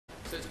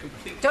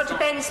Dr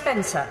Ben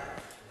Spencer.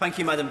 Thank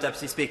you, Madam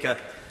Deputy Speaker.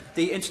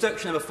 The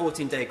introduction of a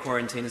 14-day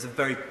quarantine is a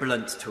very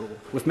blunt tool,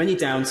 with many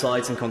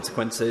downsides and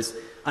consequences,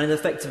 and it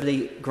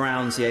effectively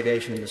grounds the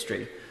aviation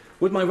industry.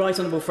 Would my right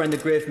honourable friend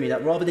agree with me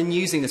that rather than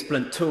using this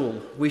blunt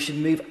tool, we should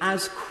move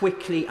as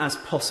quickly as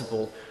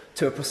possible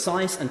to a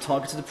precise and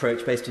targeted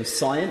approach based on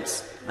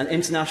science and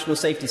international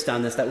safety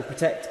standards that will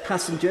protect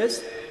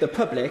passengers, the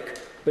public,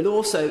 but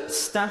also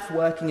staff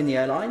working in the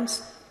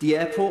airlines, the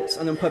airports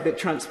and on public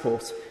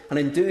transport, and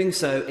in doing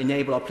so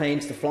enable our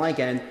planes to fly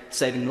again,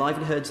 saving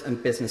livelihoods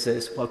and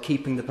businesses while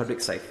keeping the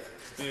public safe?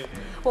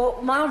 Well,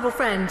 my honourable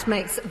friend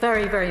makes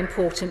very, very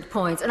important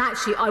points, and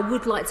actually I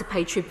would like to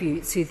pay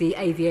tribute to the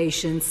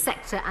aviation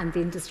sector and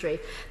the industry.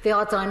 They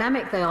are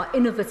dynamic, they are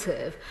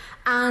innovative,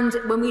 and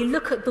when we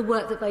look at the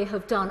work that they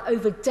have done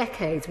over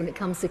decades when it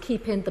comes to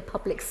keeping the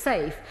public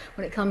safe,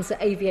 when it comes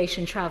to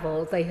aviation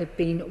travel, they have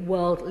been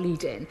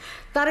world-leading.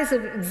 That is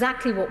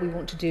exactly what we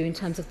want to do in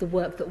terms of the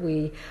work that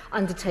we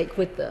undertake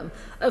with them.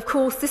 Of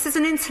course, this is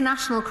an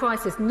international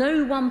crisis.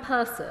 No one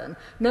person,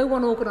 no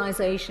one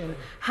organisation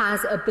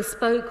has a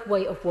bespoke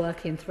way of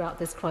working throughout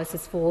this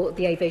crisis for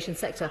the aviation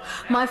sector.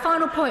 My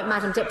final point,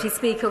 Madam Deputy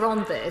Speaker,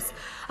 on this,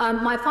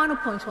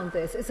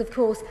 is, of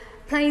course,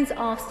 planes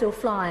are still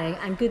flying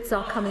and goods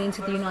are coming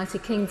into the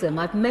United Kingdom.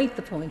 I've made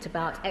the point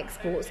about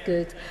exports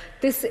goods.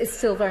 This is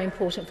still very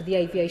important for the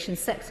aviation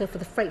sector, for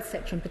the freight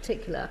sector in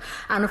particular.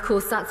 And of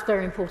course, that's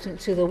very important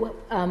to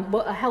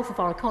the health of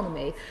our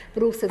economy,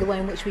 but also the way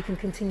in which we can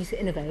continue to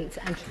innovate.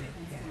 And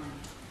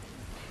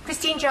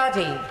Christine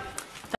Jardine.